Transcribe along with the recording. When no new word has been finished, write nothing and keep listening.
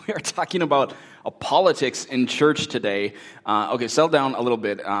We are talking about politics in church today. Okay, settle down a little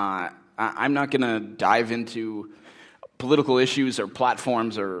bit. I'm not going to dive into political issues or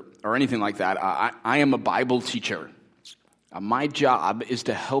platforms or anything like that. I am a Bible teacher. My job is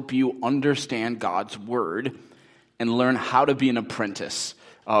to help you understand God's Word and learn how to be an apprentice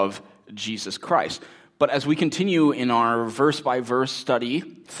of Jesus Christ. But as we continue in our verse-by-verse study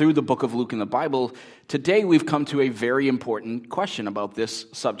through the book of Luke in the Bible, today we've come to a very important question about this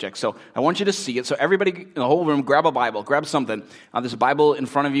subject. So I want you to see it. So everybody in the whole room, grab a Bible, grab something. There's a Bible in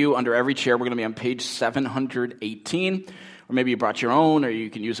front of you under every chair. We're going to be on page 718. Or maybe you brought your own, or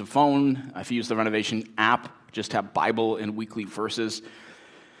you can use a phone. If you use the Renovation app, just have Bible and weekly verses. And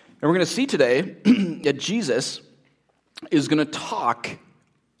we're going to see today that Jesus is going to talk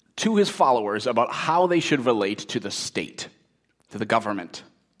to his followers about how they should relate to the state, to the government,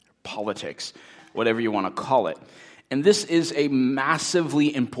 politics, whatever you want to call it. And this is a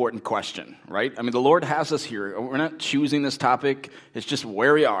massively important question, right? I mean, the Lord has us here. We're not choosing this topic. It's just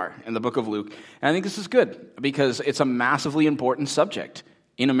where we are in the book of Luke. And I think this is good because it's a massively important subject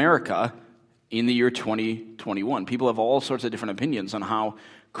in America in the year 2021. People have all sorts of different opinions on how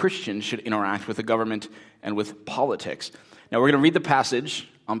Christians should interact with the government and with politics. Now, we're going to read the passage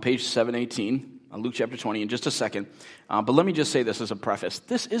on page 718, Luke chapter 20, in just a second. But let me just say this as a preface.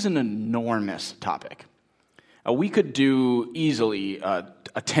 This is an enormous topic. We could do easily a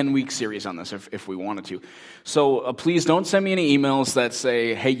 10-week series on this if we wanted to. So please don't send me any emails that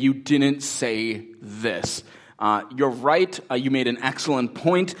say, hey, you didn't say this. You're right. You made an excellent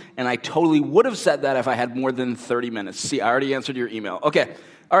point, and I totally would have said that if I had more than 30 minutes. See, I already answered your email. Okay.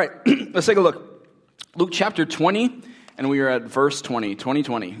 All right. Let's take a look. Luke chapter 20. And we are at verse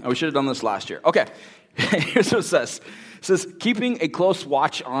 2020. Oh, we should have done this last year. Okay, here's what it says. It says, keeping a close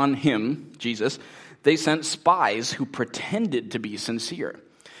watch on him, Jesus, they sent spies who pretended to be sincere.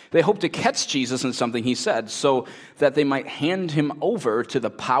 They hoped to catch Jesus in something he said so that they might hand him over to the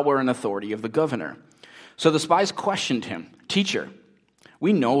power and authority of the governor. So the spies questioned him, "Teacher,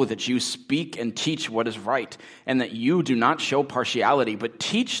 we know that you speak and teach what is right, and that you do not show partiality, but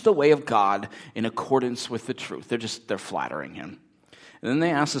teach the way of God in accordance with the truth." They're flattering him. And then they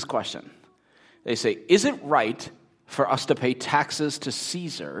ask this question. They say, "Is it right for us to pay taxes to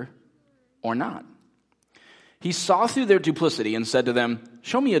Caesar or not?" He saw through their duplicity and said to them,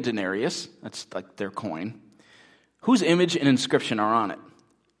 "Show me a denarius," that's like their coin, "whose image and inscription are on it?"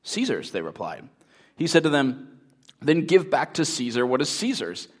 "Caesar's," they replied. He said to them, "Then give back to Caesar what is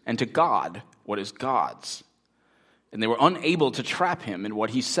Caesar's, and to God what is God's." And they were unable to trap him in what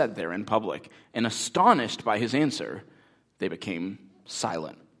he said there in public. And astonished by his answer, they became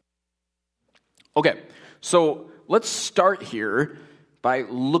silent. Okay, so let's start here by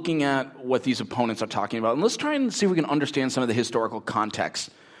looking at what these opponents are talking about. And let's try and see if we can understand some of the historical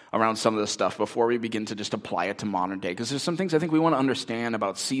context around some of this stuff before we begin to just apply it to modern day. Because there's some things I think we want to understand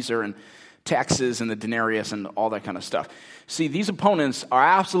about Caesar and taxes and the denarius and all that kind of stuff. See, these opponents are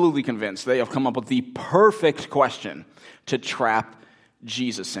absolutely convinced they have come up with the perfect question to trap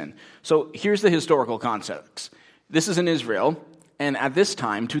Jesus in. So here's the historical context. This is in Israel, and at this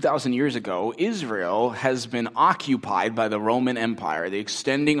time, 2,000 years ago, Israel has been occupied by the Roman Empire, the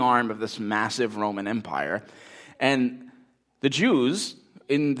extending arm of this massive Roman Empire. And the Jews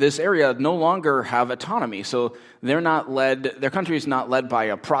in this area no longer have autonomy. So their country is not led by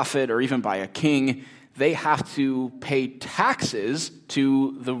a prophet or even by a king. They have to pay taxes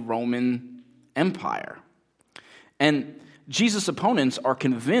to the Roman Empire. And Jesus' opponents are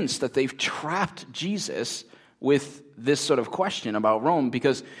convinced that they've trapped Jesus with this sort of question about Rome,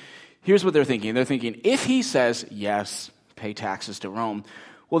 because here's what they're thinking. They're thinking, if he says, yes, pay taxes to Rome,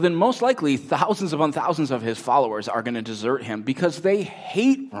 well, then most likely thousands upon thousands of his followers are going to desert him because they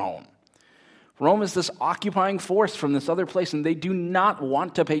hate Rome. Rome is this occupying force from this other place, and they do not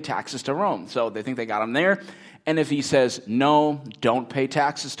want to pay taxes to Rome. So they think they got him there. And if he says, no, don't pay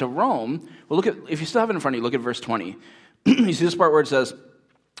taxes to Rome, well, if you still have it in front of you, look at verse 20. You see this part where it says,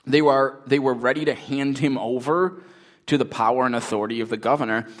 they were ready to hand him over to the power and authority of the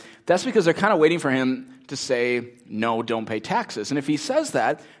governor. That's because they're kind of waiting for him to say, no, don't pay taxes. And if he says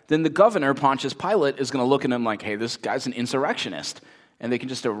that, then the governor, Pontius Pilate, is going to look at him like, hey, this guy's an insurrectionist. And they can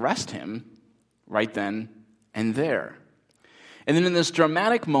just arrest him right then and there. And then in this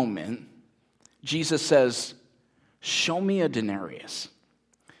dramatic moment, Jesus says, show me a denarius.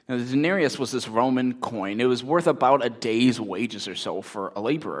 Now, the denarius was this Roman coin. It was worth about a day's wages or so for a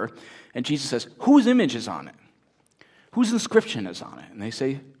laborer. And Jesus says, whose image is on it? Whose inscription is on it? And they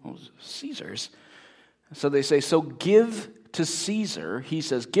say, well, Caesar's. So they say, so give to Caesar. He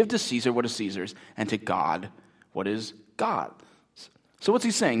says, give to Caesar what is Caesar's, and to God what is God's. So what's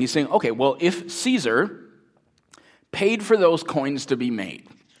he saying? He's saying, okay, well, if Caesar paid for those coins to be made,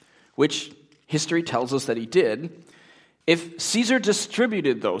 which history tells us that he did, if Caesar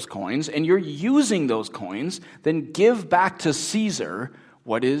distributed those coins and you're using those coins, then give back to Caesar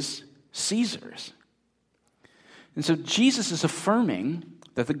what is Caesar's. And so Jesus is affirming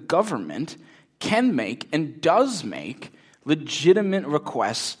that the government can make and does make legitimate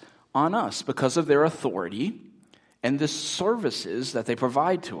requests on us because of their authority and the services that they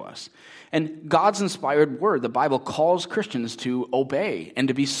provide to us. And God's inspired word, the Bible, calls Christians to obey and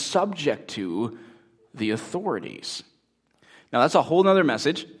to be subject to the authorities. Now, that's a whole other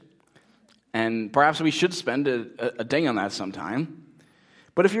message, and perhaps we should spend a day on that sometime.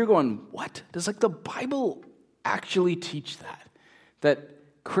 But if you're going, what? Does the Bible actually teach that? That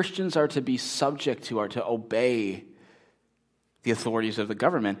Christians are to be subject to, or to obey the authorities of the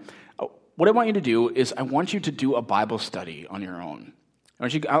government? What I want you to do is I want you to do a Bible study on your own.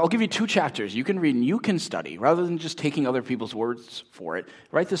 I'll give you 2 chapters. You can read and you can study, rather than just taking other people's words for it.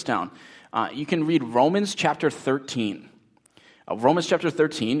 Write this down. You can read Romans chapter 13. Romans chapter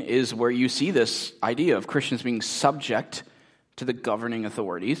 13 is where you see this idea of Christians being subject to the governing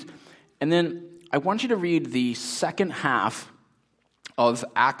authorities. And then I want you to read the second half of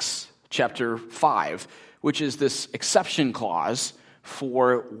Acts chapter 5, which is this exception clause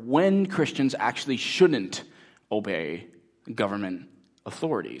for when Christians actually shouldn't obey government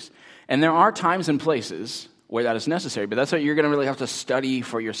authorities. And there are times and places where that is necessary, but that's what you're going to really have to study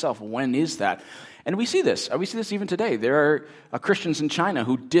for yourself. When is that? And we see this. We see this even today. There are Christians in China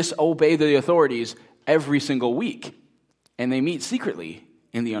who disobey the authorities every single week, and they meet secretly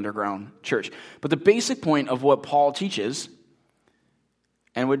in the underground church. But the basic point of what Paul teaches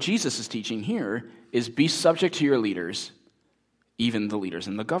and what Jesus is teaching here is be subject to your leaders, even the leaders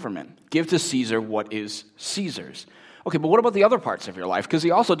in the government. Give to Caesar what is Caesar's. Okay, but what about the other parts of your life? Because he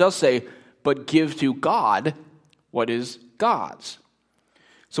also does say, but give to God what is God's.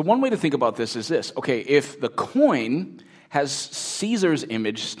 So one way to think about this is this. Okay, if the coin has Caesar's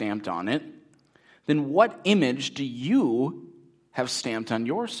image stamped on it, then what image do you have stamped on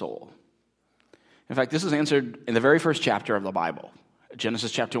your soul? In fact, this is answered in the very first chapter of the Bible,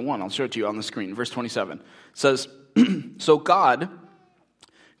 Genesis chapter 1. I'll show it to you on the screen. Verse 27 says, So God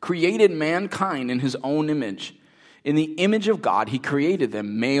created mankind in his own image. In the image of God, he created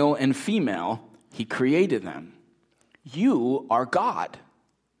them, male and female, he created them. You are God.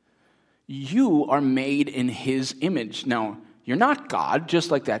 You are made in his image. Now, you're not God,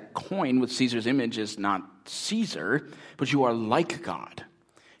 just like that coin with Caesar's image is not Caesar, but you are like God.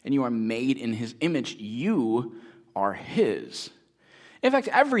 And you are made in his image. You are his. In fact,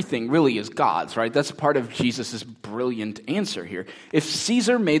 everything really is God's, right? That's part of Jesus' brilliant answer here. If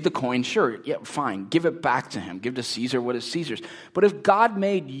Caesar made the coin, sure, yeah, fine, give it back to him. Give to Caesar what is Caesar's. But if God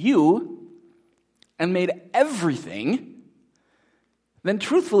made you and made everything, then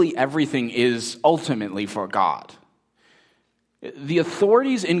truthfully everything is ultimately for God. The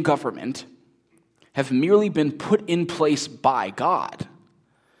authorities in government have merely been put in place by God.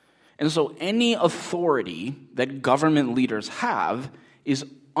 And so any authority that government leaders have is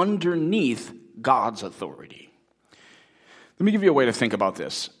underneath God's authority. Let me give you a way to think about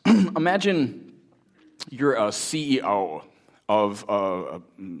this. Imagine you're a CEO of a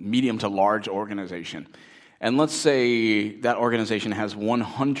medium to large organization. And let's say that organization has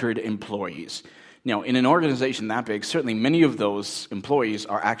 100 employees. Now, in an organization that big, certainly many of those employees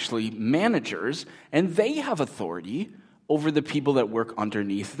are actually managers, and they have authority over the people that work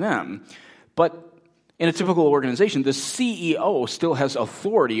underneath them. But in a typical organization, the CEO still has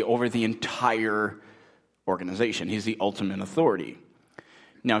authority over the entire organization. He's the ultimate authority.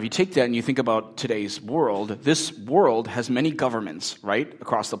 Now, if you take that and you think about today's world, this world has many governments, right,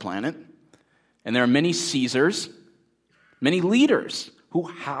 across the planet. And there are many Caesars, many leaders who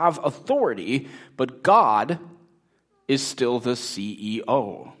have authority, but God is still the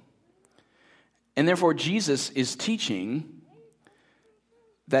CEO. And therefore, Jesus is teaching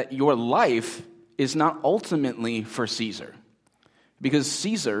that your life is not ultimately for Caesar, because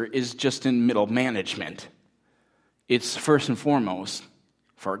Caesar is just in middle management. It's first and foremost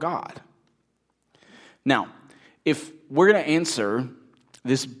for God. Now, if we're going to answer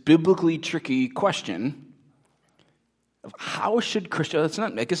this biblically tricky question of how should Christians, I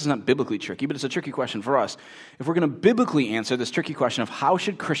guess it's not biblically tricky, but it's a tricky question for us. If we're going to biblically answer this tricky question of how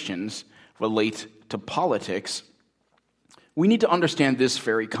should Christians relate to politics, we need to understand this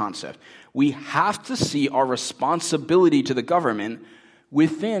very concept. We have to see our responsibility to the government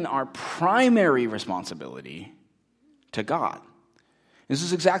within our primary responsibility to God. This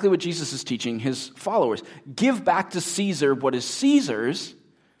is exactly what Jesus is teaching his followers. Give back to Caesar what is Caesar's,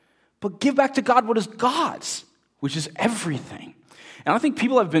 but give back to God what is God's, which is everything. And I think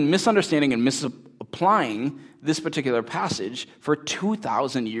people have been misunderstanding and misapplying this particular passage for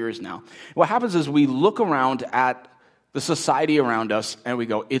 2,000 years now. What happens is we look around at the society around us and we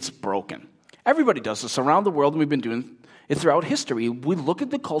go, it's broken. Everybody does this around the world, and we've been doing it throughout history. We look at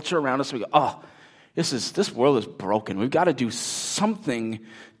the culture around us and we go, oh, this world is broken. We've got to do something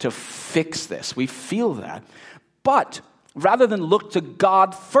to fix this. We feel that. But rather than look to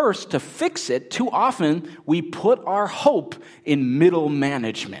God first to fix it, too often we put our hope in middle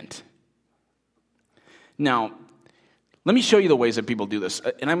management. Now, let me show you the ways that people do this.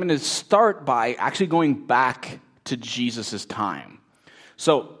 And I'm going to start by actually going back to Jesus' time.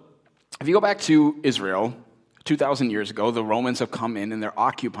 So, if you go back to Israel, 2,000 years ago, the Romans have come in and they're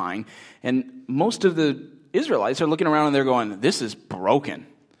occupying. And most of the Israelites are looking around and they're going, this is broken.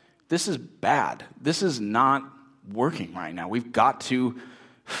 This is bad. This is not working right now. We've got to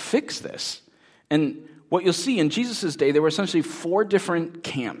fix this. And what you'll see in Jesus' day, there were essentially 4 different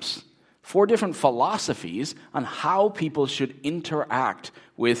camps, 4 different philosophies on how people should interact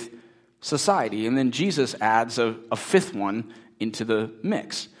with society. And then Jesus adds a 5th one into the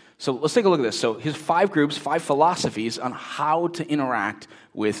mix. So let's take a look at this. So here's 5 groups, 5 philosophies on how to interact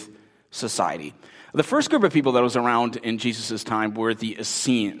with society. The first group of people that was around in Jesus' time were the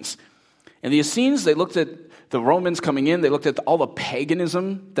Essenes. And the Essenes, they looked at the Romans coming in, they looked at all the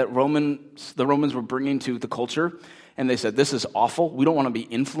paganism that the Romans were bringing to the culture, and they said, this is awful, we don't want to be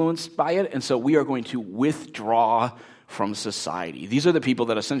influenced by it, and so we are going to withdraw from society. These are the people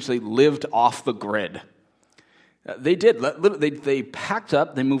that essentially lived off the grid. They did. They packed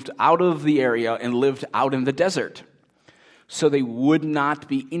up, they moved out of the area and lived out in the desert. So they would not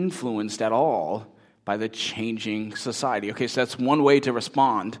be influenced at all by the changing society. Okay, so that's one way to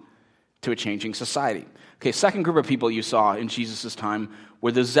respond to a changing society. Okay, second group of people you saw in Jesus' time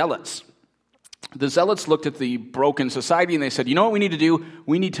were the Zealots. The Zealots looked at the broken society and they said, you know what we need to do?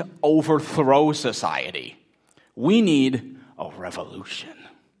 We need to overthrow society. We need a revolution.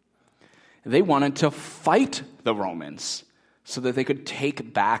 They wanted to fight the Romans so that they could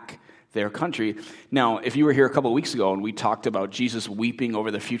take back their country. Now, if you were here a couple of weeks ago and we talked about Jesus weeping over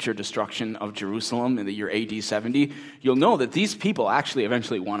the future destruction of Jerusalem in the year AD 70, you'll know that these people actually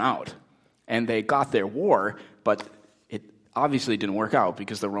eventually won out. And they got their war, but it obviously didn't work out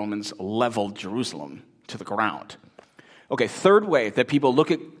because the Romans leveled Jerusalem to the ground. Okay, third way that people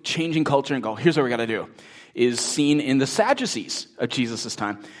look at changing culture and go, here's what we got to do, is seen in the Sadducees of Jesus'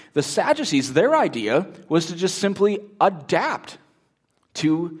 time. The Sadducees, their idea was to just simply adapt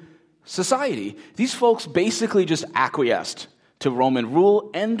to society. These folks basically just acquiesced to Roman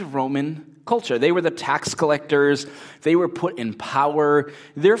rule and Roman culture. They were the tax collectors. They were put in power.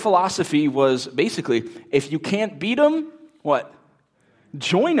 Their philosophy was basically, if you can't beat them, what?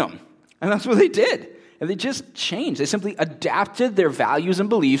 Join them. And that's what they did. And they just changed. They simply adapted their values and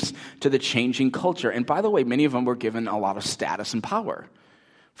beliefs to the changing culture. And by the way, many of them were given a lot of status and power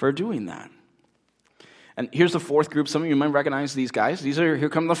for doing that. And here's the fourth group. Some of you might recognize these guys. Here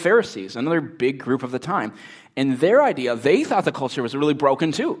come the Pharisees, another big group of the time. And their idea, they thought the culture was really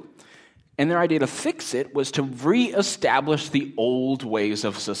broken too. And their idea to fix it was to reestablish the old ways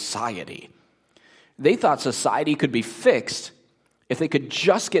of society. They thought society could be fixed if they could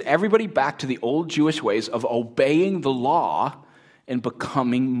just get everybody back to the old Jewish ways of obeying the law and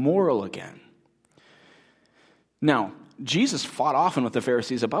becoming moral again. Now, Jesus fought often with the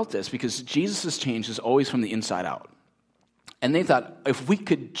Pharisees about this because Jesus' change is always from the inside out. And they thought, if we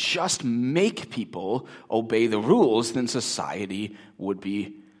could just make people obey the rules, then society would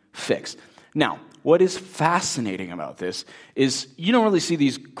be fixed. Now, what is fascinating about this is you don't really see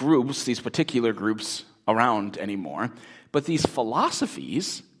these groups, these particular groups, around anymore. But these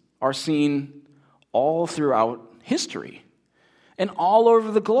philosophies are seen all throughout history and all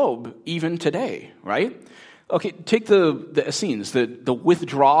over the globe, even today, right? Okay, take the Essenes, the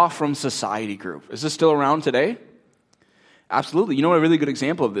withdraw from society group. Is this still around today? Absolutely. You know what a really good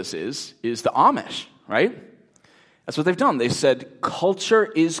example of this is the Amish, right? That's what they've done. They've said culture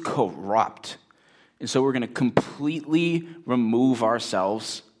is corrupt, and so we're going to completely remove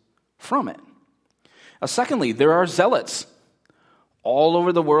ourselves from it. Now, secondly, there are zealots all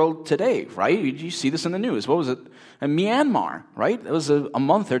over the world today, right? You see this in the news. What was it? In Myanmar, right? That was a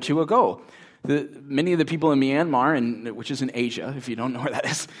month or two ago. Many of the people in Myanmar, which is in Asia, if you don't know where that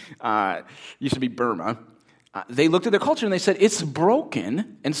is, used to be Burma, they looked at their culture and they said, it's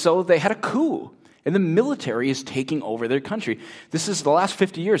broken, and so they had a coup. And the military is taking over their country. This is the last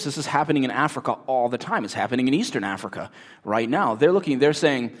 50 years. This is happening in Africa all the time. It's happening in Eastern Africa right now. They're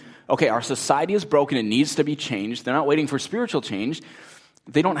saying, okay, our society is broken. It needs to be changed. They're not waiting for spiritual change.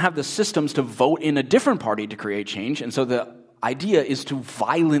 They don't have the systems to vote in a different party to create change. And so the idea is to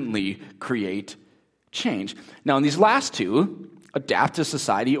violently create change. Now, in these last two, adapt to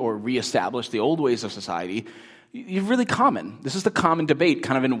society or reestablish the old ways of society, you're really common. This is the common debate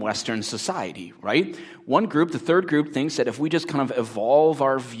kind of in Western society, right? One group, the third group, thinks that if we just kind of evolve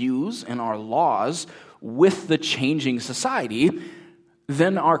our views and our laws with the changing society,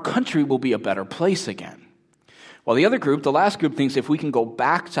 then our country will be a better place again. While the other group, the last group, thinks if we can go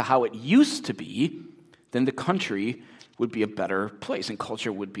back to how it used to be, then the country would be a better place and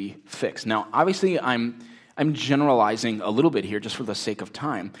culture would be fixed. Now, obviously, I'm generalizing a little bit here just for the sake of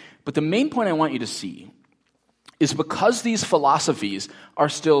time, but the main point I want you to see is because these philosophies are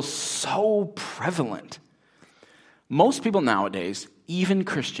still so prevalent, most people nowadays, even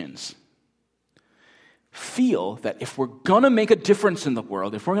Christians, feel that if we're going to make a difference in the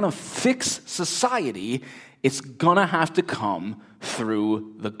world, if we're going to fix society, it's going to have to come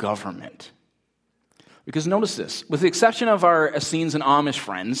through the government. Because notice this, with the exception of our Essenes and Amish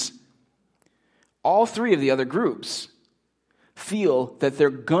friends, all three of the other groups feel that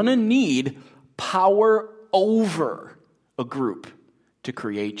they're going to need power over a group to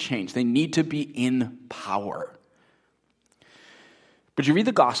create change. They need to be in power. But you read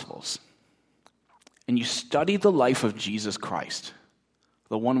the Gospels, and you study the life of Jesus Christ,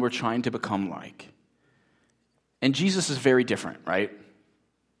 the one we're trying to become like. And Jesus is very different, right?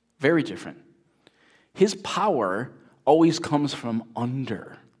 Very different. His power always comes from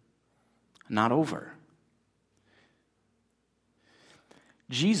under, not over.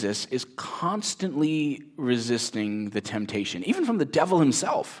 Jesus is constantly resisting the temptation, even from the devil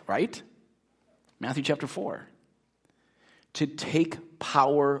himself, right? Matthew chapter 4. To take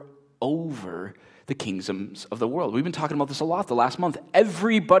power over the kingdoms of the world. We've been talking about this a lot the last month.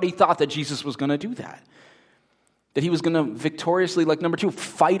 Everybody thought that Jesus was going to do that. That he was going to victoriously, like number 2,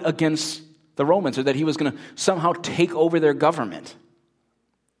 fight against the Romans, or that he was going to somehow take over their government.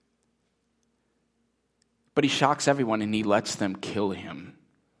 But he shocks everyone and he lets them kill him.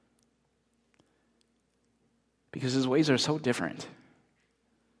 Because his ways are so different.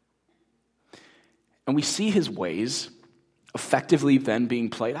 And we see his ways effectively then being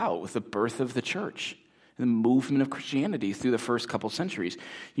played out with the birth of the church and the movement of Christianity through the first couple centuries.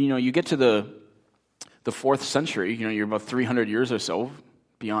 You know, you get to the 4th century, you're about 300 years or so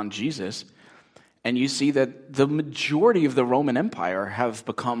beyond Jesus, and you see that the majority of the Roman Empire have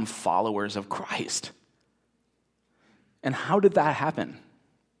become followers of Christ. And how did that happen?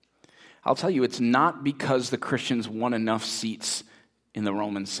 I'll tell you, it's not because the Christians won enough seats in the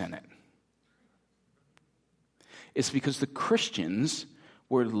Roman Senate. It's because the Christians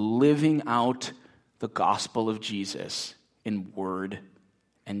were living out the gospel of Jesus in word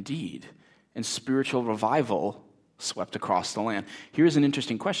and deed. And spiritual revival swept across the land. Here's an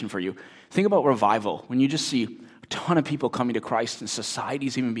interesting question for you. Think about revival. When you just see a ton of people coming to Christ and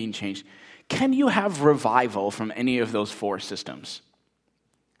societies even being changed, can you have revival from any of those 4 systems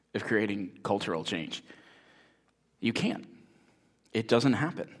of creating cultural change? You can't. It doesn't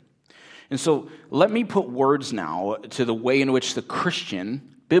happen. And so let me put words now to the way in which the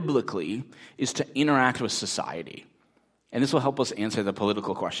Christian, biblically, is to interact with society. And this will help us answer the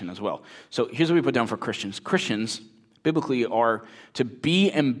political question as well. So here's what we put down for Christians. Christians, biblically, are to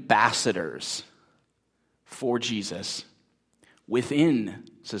be ambassadors for Jesus within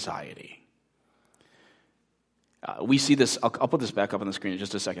society. We see this, I'll put this back up on the screen in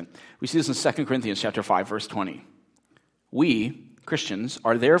just a second. We see this in 2 Corinthians chapter 5, verse 20. We, Christians,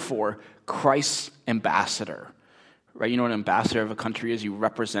 are therefore Christ's ambassador. Right? You know what an ambassador of a country is? You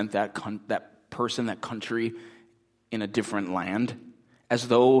represent that person, that country in a different land, as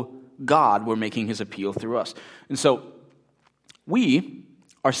though God were making his appeal through us. And so, we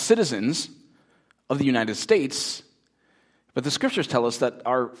are citizens of the United States, but the scriptures tell us that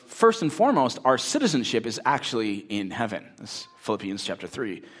first and foremost, our citizenship is actually in heaven. That's Philippians chapter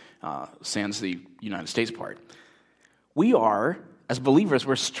 3, sans the United States part. We are, as believers,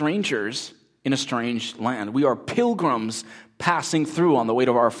 we're strangers in a strange land. We are pilgrims passing through on the way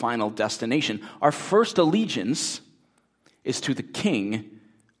to our final destination. Our first allegiance is to the King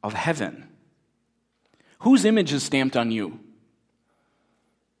of heaven. Whose image is stamped on you?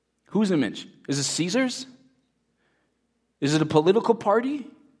 Whose image? Is it Caesar's? Is it a political party?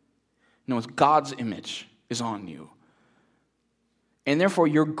 No, it's God's image is on you. And therefore,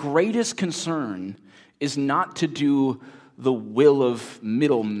 your greatest concern is not to do the will of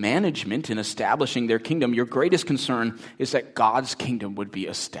middle management in establishing their kingdom. Your greatest concern is that God's kingdom would be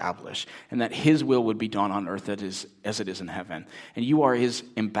established and that his will would be done on earth as it is in heaven. And you are his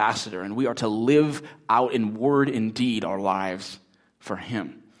ambassador, and we are to live out in word and deed our lives for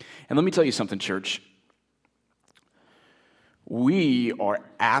him. And let me tell you something, church. We are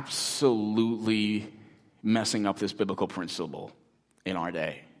absolutely messing up this biblical principle in our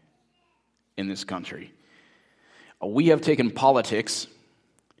day, in this country. We have taken politics,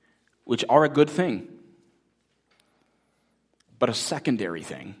 which are a good thing, but a secondary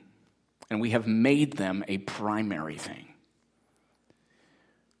thing, and we have made them a primary thing.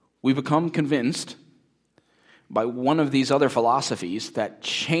 We become convinced by one of these other philosophies that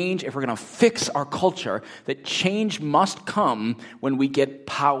change, if we're going to fix our culture, that change must come when we get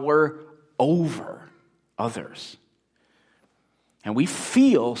power over others. And we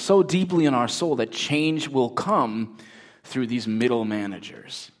feel so deeply in our soul that change will come through these middle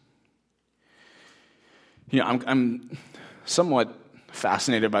managers. You know, I'm somewhat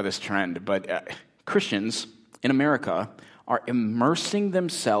fascinated by this trend, but Christians in America are immersing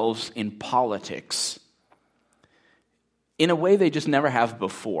themselves in politics in a way they just never have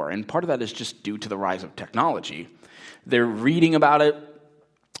before. And part of that is just due to the rise of technology. They're reading about it.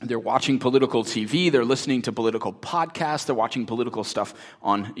 They're watching political TV, they're listening to political podcasts, they're watching political stuff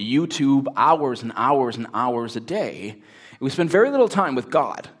on YouTube hours and hours and hours a day. And we spend very little time with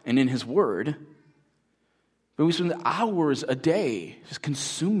God and in his word, but we spend hours a day just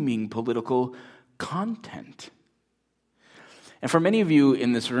consuming political content. And for many of you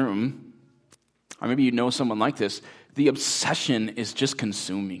in this room, or maybe you know someone like this, the obsession is just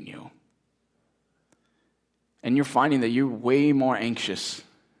consuming you. And you're finding that you're way more anxious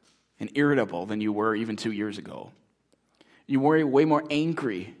and irritable than you were even 2 years ago. You were way more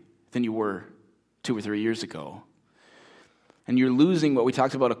angry than you were 2 or 3 years ago. And you're losing what we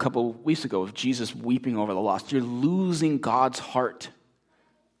talked about a couple weeks ago of Jesus weeping over the lost. You're losing God's heart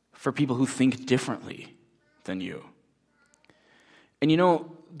for people who think differently than you. And you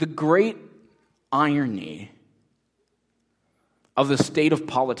know, the great irony of the state of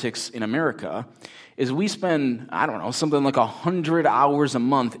politics in America is we spend, something like 100 hours a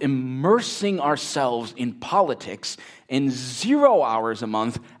month immersing ourselves in politics and 0 hours a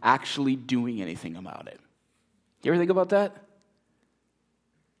month actually doing anything about it. You ever think about that?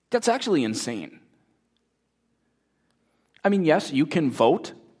 That's actually insane. I mean, yes, you can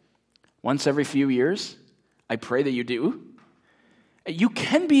vote once every few years. I pray that you do. You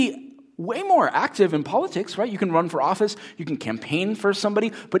can be way more active in politics, right? You can run for office, you can campaign for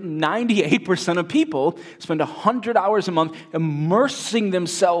somebody, but 98% of people spend 100 hours a month immersing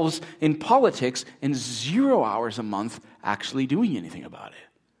themselves in politics and 0 hours a month actually doing anything about it.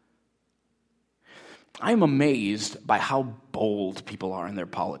 I'm amazed by how bold people are in their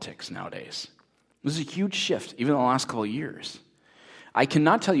politics nowadays. This is a huge shift, even in the last couple of years. I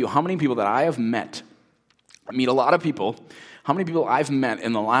cannot tell you how many people that I have met. I meet a lot of people. How many people I've met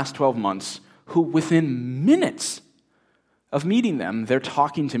in the last 12 months who within minutes of meeting them, they're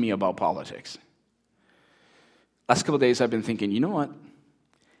talking to me about politics. Last couple of days I've been thinking, you know what?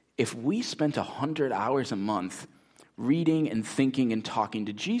 If we spent 100 hours a month reading and thinking and talking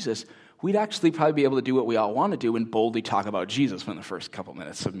to Jesus, we'd actually probably be able to do what we all want to do and boldly talk about Jesus within the first couple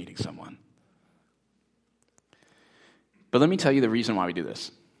minutes of meeting someone. But let me tell you the reason why we do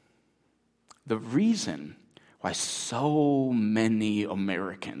this. The reason why so many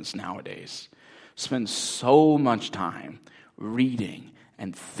Americans nowadays spend so much time reading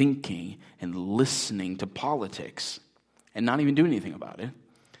and thinking and listening to politics and not even doing anything about it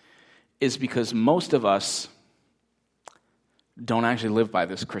is because most of us don't actually live by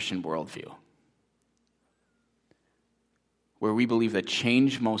this Christian worldview, where we believe that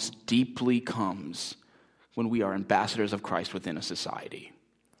change most deeply comes when we are ambassadors of Christ within a society.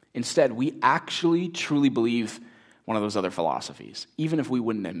 Instead, we actually truly believe one of those other philosophies, even if we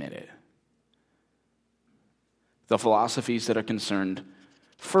wouldn't admit it. The philosophies that are concerned,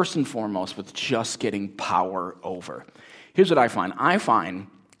 first and foremost, with just getting power over. Here's what I find. I find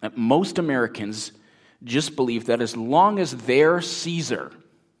that most Americans just believe that as long as their Caesar,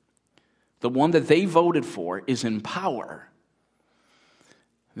 the one that they voted for, is in power,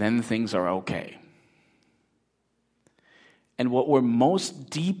 then things are okay. And what we're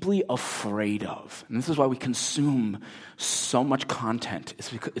most deeply afraid of, and this is why we consume so much content, is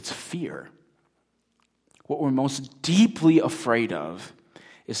because it's fear. What we're most deeply afraid of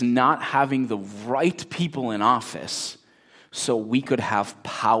is not having the right people in office so we could have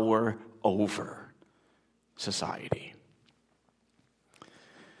power over society.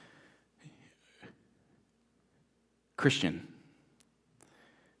 Christian,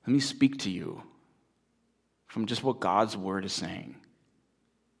 let me speak to you from just what God's word is saying.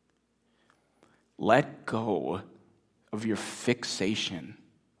 Let go of your fixation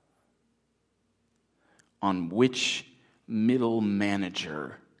on which middle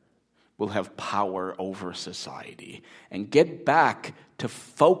manager will have power over society, and get back to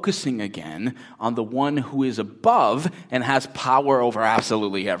focusing again on the one who is above and has power over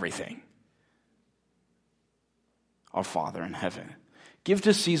absolutely everything. Our Father in heaven. Give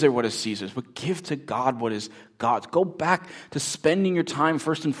to Caesar what is Caesar's, but give to God what is God's. Go back to spending your time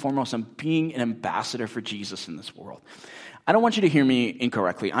first and foremost on being an ambassador for Jesus in this world. I don't want you to hear me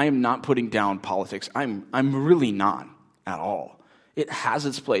incorrectly. I am not putting down politics. I'm really not at all. It has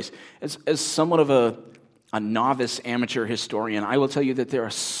its place. As somewhat of a novice amateur historian, I will tell you that there are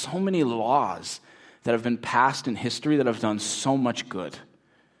so many laws that have been passed in history that have done so much good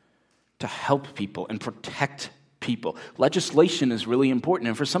to help people and protect people. Legislation is really important.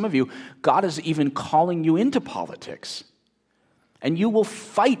 And for some of you, God is even calling you into politics. And you will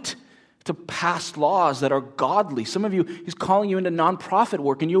fight to pass laws that are godly. Some of you, he's calling you into nonprofit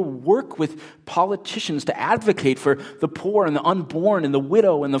work, and you'll work with politicians to advocate for the poor and the unborn and the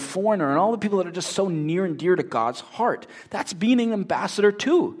widow and the foreigner and all the people that are just so near and dear to God's heart. That's being an ambassador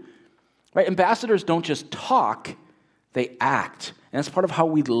too. Right? Ambassadors don't just talk, they act. And that's part of how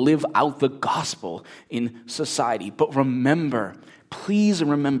we live out the gospel in society. But remember, please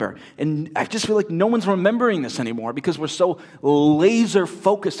remember, and I just feel like no one's remembering this anymore because we're so laser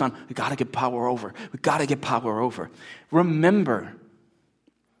focused on, we got to get power over. We got to get power over. Remember,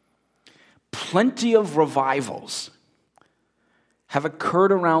 plenty of revivals have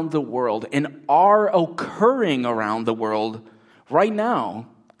occurred around the world and are occurring around the world right now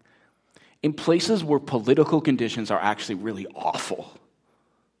in places where political conditions are actually really awful.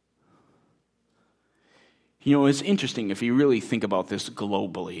 You know, it's interesting if you really think about this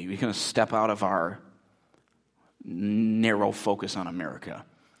globally. We kind of step out of our narrow focus on America.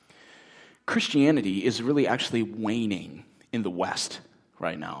 Christianity is really actually waning in the West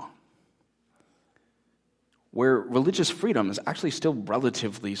right now, where religious freedom is actually still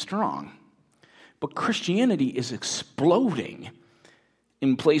relatively strong. But Christianity is exploding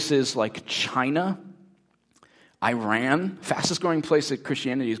in places like China, Iran. Fastest growing place that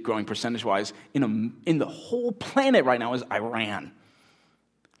Christianity is growing percentage-wise in the whole planet right now is Iran.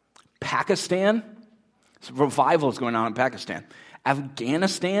 Pakistan, revival is going on in Pakistan.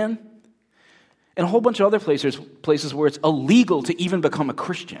 Afghanistan, and a whole bunch of other places where it's illegal to even become a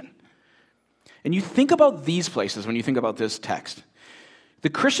Christian. And you think about these places when you think about this text.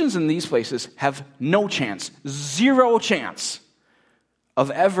 The Christians in these places have no chance, zero chance of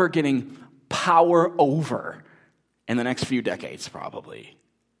ever getting power over, in the next few decades probably,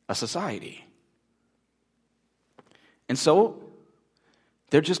 a society. And so,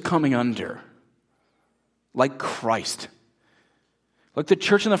 they're just coming under, like Christ. Like the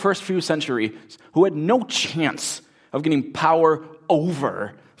church in the first few centuries, who had no chance of getting power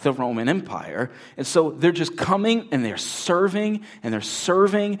over the Roman Empire. And so they're just coming and they're serving and they're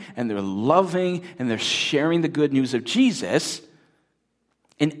serving and they're loving and they're sharing the good news of Jesus.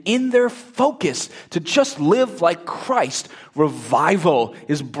 And in their focus to just live like Christ, revival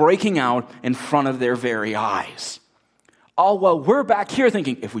is breaking out in front of their very eyes. All while we're back here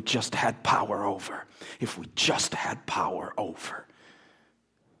thinking, if we just had power over, if we just had power over.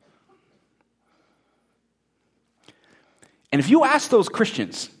 And if you ask those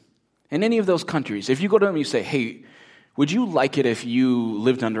Christians in any of those countries, if you go to them and you say, hey, would you like it if you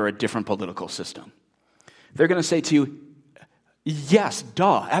lived under a different political system? They're going to say to you, yes,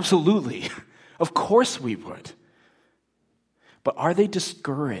 duh, absolutely. Of course we would. But are they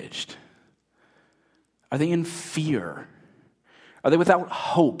discouraged? Are they in fear? Are they without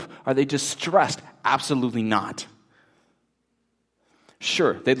hope? Are they distressed? Absolutely not.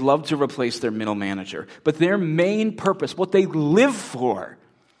 Sure, they'd love to replace their middle manager, but their main purpose, what they live for,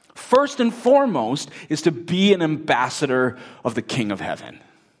 first and foremost, is to be an ambassador of the King of Heaven.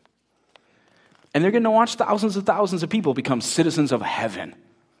 And they're going to watch thousands of people become citizens of heaven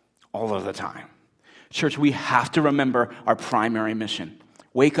all of the time. Church, we have to remember our primary mission.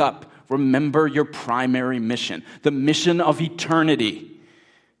 Wake up. Remember your primary mission, the mission of eternity.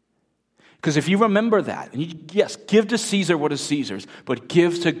 Because if you remember that, and yes, give to Caesar what is Caesar's, but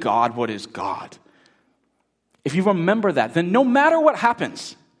give to God what is God. If you remember that, then no matter what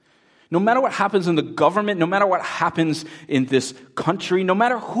happens in the government, no matter what happens in this country, no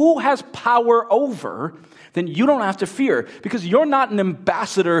matter who has power over, then you don't have to fear because you're not an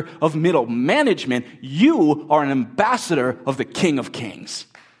ambassador of middle management. You are an ambassador of the King of Kings.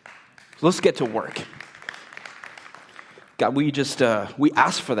 So let's get to work. God, we just, we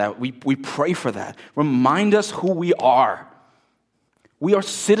ask for that. We pray for that. Remind us who we are. We are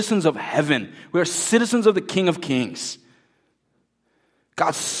citizens of heaven. We are citizens of the King of Kings.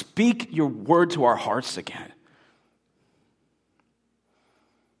 God, speak your word to our hearts again.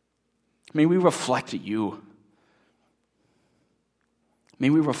 May we reflect you. May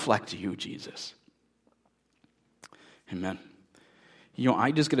we reflect you, Jesus. Amen.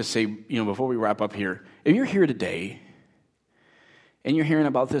 I just got to say, before we wrap up here, if you're here today and you're hearing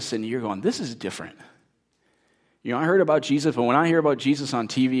about this and you're going, this is different. I heard about Jesus, but when I hear about Jesus on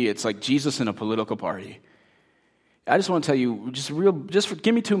TV, it's like Jesus in a political party. I just want to tell you,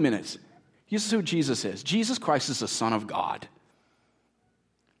 give me 2 minutes. This is who Jesus is. Jesus Christ is the Son of God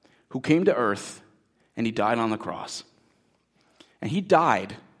who came to earth and he died on the cross. And he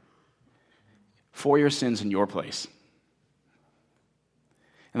died for your sins in your place.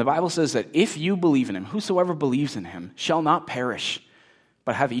 And the Bible says that if you believe in him, whosoever believes in him shall not perish,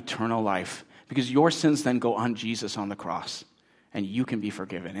 but have eternal life. Because your sins then go on Jesus on the cross. And you can be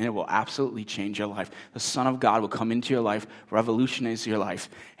forgiven. And it will absolutely change your life. The Son of God will come into your life, revolutionize your life.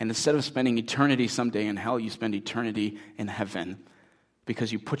 And instead of spending eternity someday in hell, you spend eternity in heaven.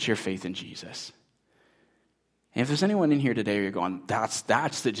 Because you put your faith in Jesus. And if there's anyone in here today where you're going, that's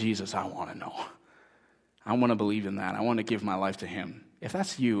the Jesus I want to know. I want to believe in that. I want to give my life to him. If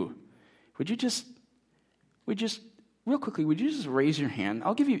that's you, would you just real quickly, would you just raise your hand?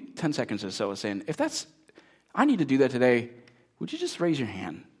 I'll give you 10 seconds or so saying, I need to do that today, would you just raise your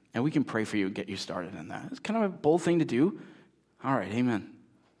hand? And we can pray for you and get you started in that. It's kind of a bold thing to do. All right, amen.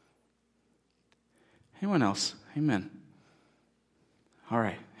 Anyone else? Amen. All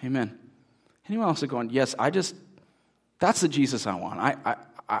right, amen. Anyone else are going, yes, that's the Jesus I want.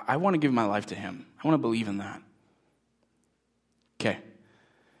 I want to give my life to him. I want to believe in that. Okay.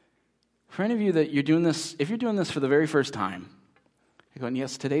 For any of you that you're doing this, if you're doing this for the very first time, you're going,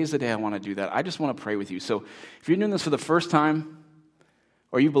 yes, today's the day I want to do that. I just want to pray with you. So if you're doing this for the first time,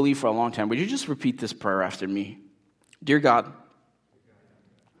 or you believe for a long time, would you just repeat this prayer after me? Dear God,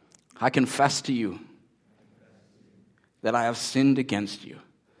 I confess to you that I have sinned against you.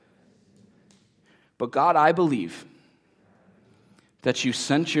 But God, I believe that you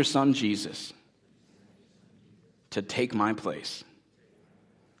sent your son Jesus to take my place.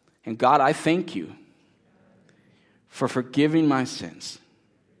 And God, I thank you for forgiving my sins.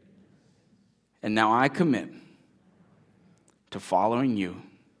 And now I commit to following you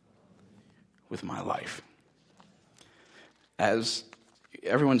with my life. As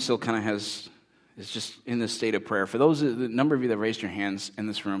everyone still kind of is just in this state of prayer, for the number of you that raised your hands in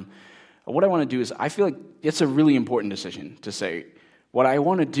this room, what I want to do is, I feel like it's a really important decision to say, what I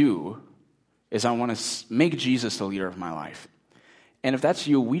want to do is I want to make Jesus the leader of my life. And if that's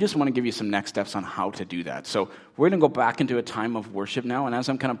you, we just want to give you some next steps on how to do that. So we're going to go back into a time of worship now. And as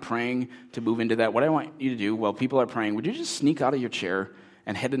I'm kind of praying to move into that, what I want you to do while people are praying, would you just sneak out of your chair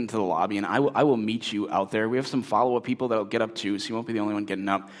and head into the lobby? And I will meet you out there. We have some follow-up people that will get up too, so you won't be the only one getting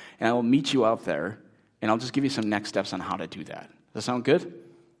up. And I will meet you out there, and I'll just give you some next steps on how to do that. Does that sound good?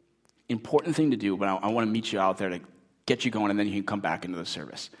 Important thing to do, but I want to meet you out there to get you going, and then you can come back into the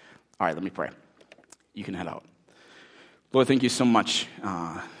service. All right, let me pray. You can head out. Lord, thank you so much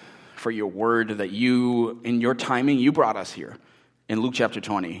for your word that you, in your timing, you brought us here in Luke chapter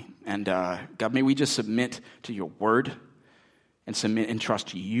 20. And God, may we just submit to your word and submit and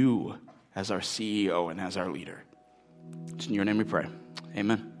trust you as our CEO and as our leader. It's in your name we pray.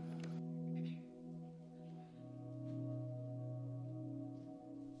 Amen.